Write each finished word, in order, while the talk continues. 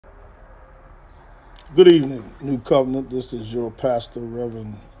Good evening, New Covenant. This is your pastor,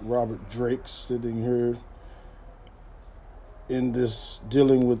 Reverend Robert Drake, sitting here in this,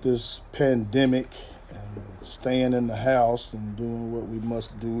 dealing with this pandemic and staying in the house and doing what we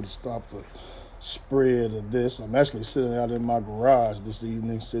must do to stop the spread of this. I'm actually sitting out in my garage this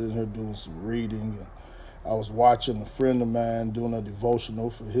evening, sitting here doing some reading. And I was watching a friend of mine doing a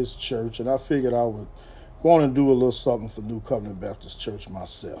devotional for his church, and I figured I would go on and do a little something for New Covenant Baptist Church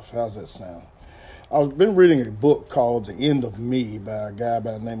myself. How's that sound? I've been reading a book called The End of Me by a guy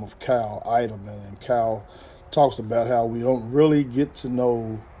by the name of Cal Eidelman. And Cal talks about how we don't really get to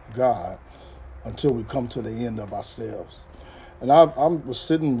know God until we come to the end of ourselves. And I was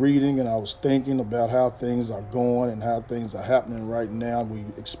sitting reading, and I was thinking about how things are going and how things are happening right now. We're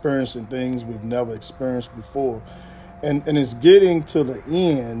experiencing things we've never experienced before. And it's getting to the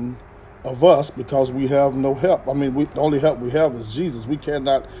end of us because we have no help. I mean, the only help we have is Jesus. We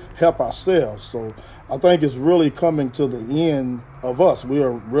cannot help ourselves. So I think it's really coming to the end of us. We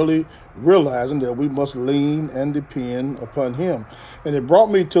are really realizing that we must lean and depend upon him. And it brought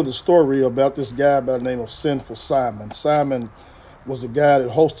me to the story about this guy by the name of Sinful Simon. Simon was a guy that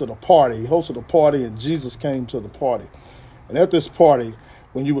hosted a party. He hosted a party, and Jesus came to the party. And at this party,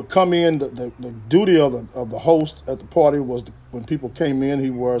 when you would come in, the duty of the host at the party was when people came in, he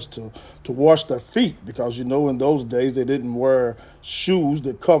was to wash their feet, because, you know, in those days they didn't wear shoes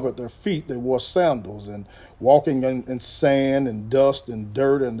that covered their feet. They wore sandals, and walking in sand and dust and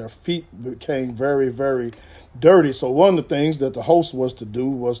dirt, and their feet became very, very dirty. So one of the things that the host was to do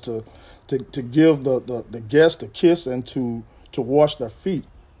was to give the guest a kiss and to wash their feet.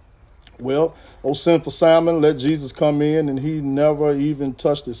 Well, old Sinful Simon let Jesus come in, and he never even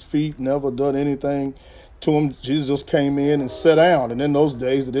touched his feet, never done anything to him. Jesus just came in and sat down. And in those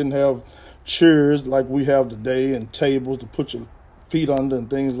days, they didn't have chairs like we have today and tables to put your feet under and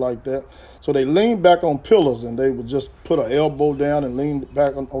things like that. So they leaned back on pillars, and they would just put an elbow down and lean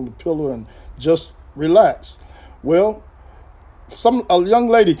back on the pillar and just relax. Well, a young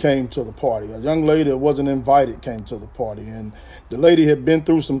lady came to the party. A young lady that wasn't invited came to the party, and the lady had been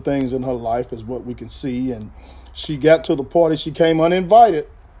through some things in her life, is what we can see. And she got to the party. She came uninvited.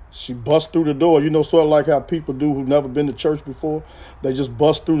 She bust through the door. You know, sort of like how people do who've never been to church before. They just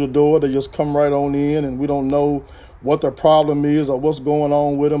bust through the door. They just come right on in, and we don't know what their problem is or what's going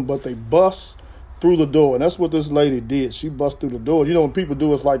on with them, but they bust through the door. And that's what this lady did. She bust through the door. You know, when people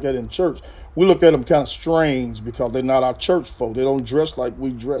do us like that in church, we look at them kind of strange because they're not our church folk. They don't dress like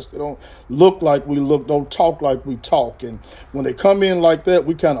we dress. They don't look like we look, don't talk like we talk. And when they come in like that,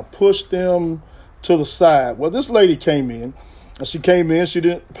 we kind of push them to the side. Well, this lady came in, and she came in. She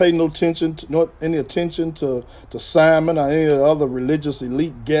didn't pay no attention to Simon or any of the other religious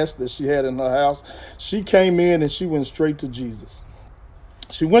elite guests that she had in her house. She came in, and she went straight to Jesus.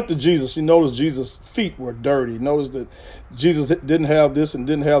 She went to Jesus. She noticed Jesus' feet were dirty. Noticed that Jesus didn't have this and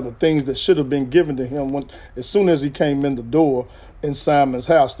didn't have the things that should have been given to him as soon as he came in the door in Simon's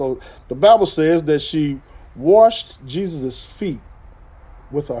house. So the Bible says that she washed Jesus' feet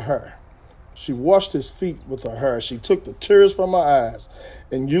with her hair. She washed his feet with her hair. She took the tears from her eyes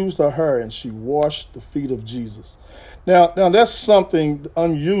and used her hair, and she washed the feet of Jesus. Now that's something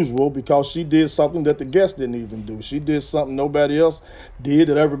unusual, because she did something that the guests didn't even do. She did something nobody else did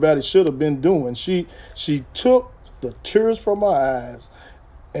that everybody should have been doing. She took the tears from her eyes,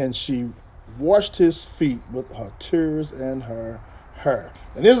 and she washed his feet with her tears and her hair.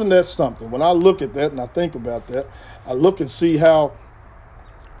 And isn't that something? When I look at that and I think about that, I look and see how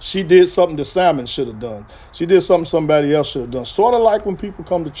she did something that Simon should have done. She did something somebody else should have done. Sort of like when people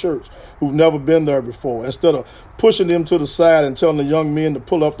come to church who've never been there before. Instead of pushing them to the side and telling the young men to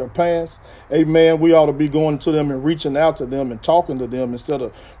pull up their pants, amen, we ought to be going to them and reaching out to them and talking to them instead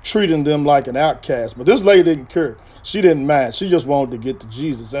of treating them like an outcast. But this lady didn't care. She didn't mind. She just wanted to get to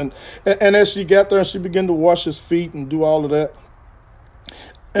Jesus. And as she got there and she began to wash his feet and do all of that,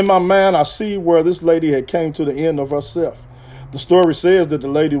 in my mind, I see where this lady had came to the end of herself. The story says that the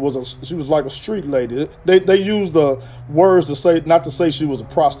lady she was like a street lady. They used the words to say, not to say she was a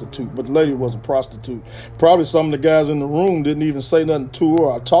prostitute, but the lady was a prostitute. Probably some of the guys in the room didn't even say nothing to her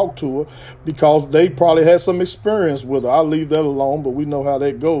or talk to her because they probably had some experience with her. I'll leave that alone, but we know how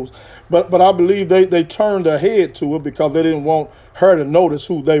that goes. But I believe they turned their head to her because they didn't want her to notice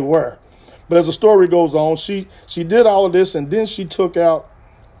who they were. But as the story goes on, she did all of this, and then she took out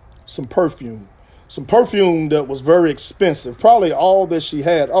some perfume that was very expensive, probably all that she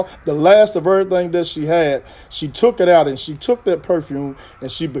had, the last of everything that she had. She took it out, and she took that perfume and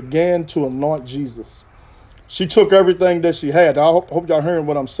she began to anoint Jesus. She took everything that she had. I hope y'all hearing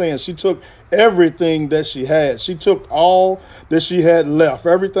what I'm saying. She took everything that she had. She took all that she had left.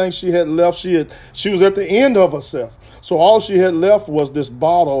 Everything she had left, she was at the end of herself. So all she had left was this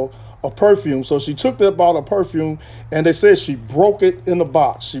bottle of perfume. So she took that bottle of perfume, and they said she broke it in the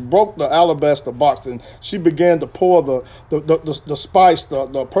box. She broke the alabaster box, and she began to pour the spice,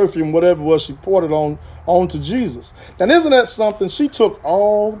 the perfume, whatever it was. She poured it onto Jesus. And isn't that something? She took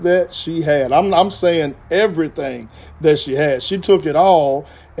all that she had. I'm saying everything that she had. She took it all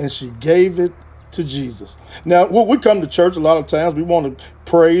and she gave it to Jesus. Now, we come to church a lot of times. We want to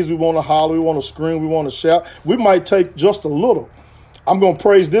praise, we want to holler, we want to scream, we want to shout. We might take just a little. I'm going to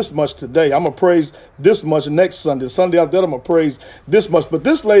praise this much today. I'm going to praise this much next Sunday. Sunday after that, I'm going to praise this much. But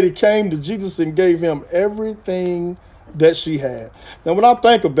this lady came to Jesus and gave him everything that she had. Now, when I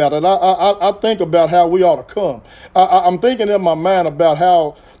think about it, I think about how we ought to come. I'm thinking in my mind about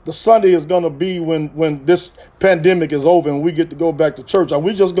how the Sunday is going to be when this pandemic is over and we get to go back to church. Are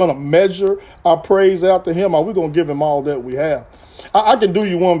we just going to measure our praise out to him? Or are we going to give him all that we have? I can do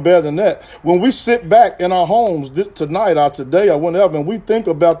you one better than that. When we sit back in our homes tonight or today or whenever, and we think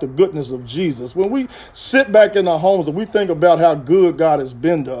about the goodness of Jesus, when we sit back in our homes and we think about how good God has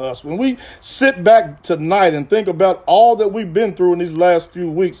been to us, when we sit back tonight and think about all that we've been through in these last few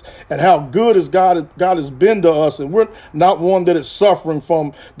weeks and how good God has been to us, and we're not one that is suffering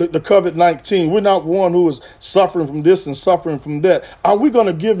from the COVID-19. We're not one who is suffering from this and suffering from that. Are we going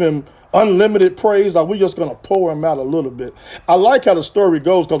to give him unlimited praise? Are we just going to pour him out a little bit? I like how the story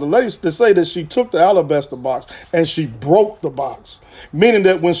goes, because the ladies, they say that she took the alabaster box and she broke the box, meaning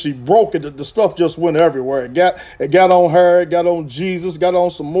that when she broke it, the stuff just went everywhere. It got on her, it got on Jesus, got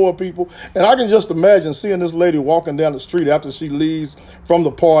on some more people. And I can just imagine seeing this lady walking down the street after she leaves from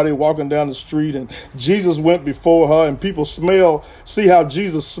the party, walking down the street, and Jesus went before her, and people see how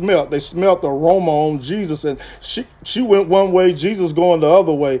Jesus smelled. They smelled the aroma on Jesus, and she went one way, Jesus going the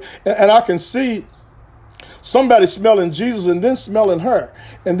other way. And I can see somebody smelling Jesus and then smelling her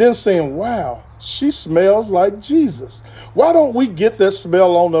and then saying, wow, she smells like Jesus. Why don't we get that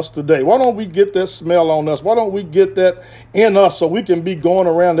smell on us today? Why don't we get that smell on us? Why don't we get that in us so we can be going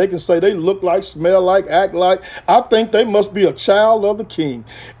around? They can say they look like, smell like, act like. I think they must be a child of the King.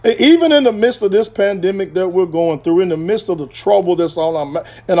 Even in the midst of this pandemic that we're going through, in the midst of the trouble that's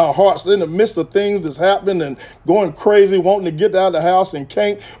in our hearts, in the midst of things that's happening and going crazy, wanting to get out of the house and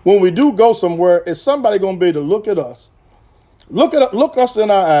can't, when we do go somewhere, is somebody going to be able to look at us? Look us in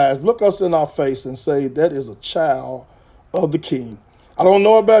our eyes, look us in our face and say, that is a child of the King. I don't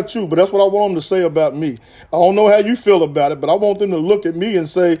know about you, but that's what I want them to say about me. I don't know how you feel about it, but I want them to look at me and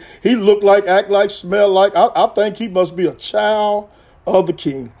say, he looked like, act like, smell like. I think he must be a child of the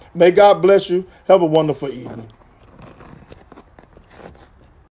King. May God bless you. Have a wonderful evening.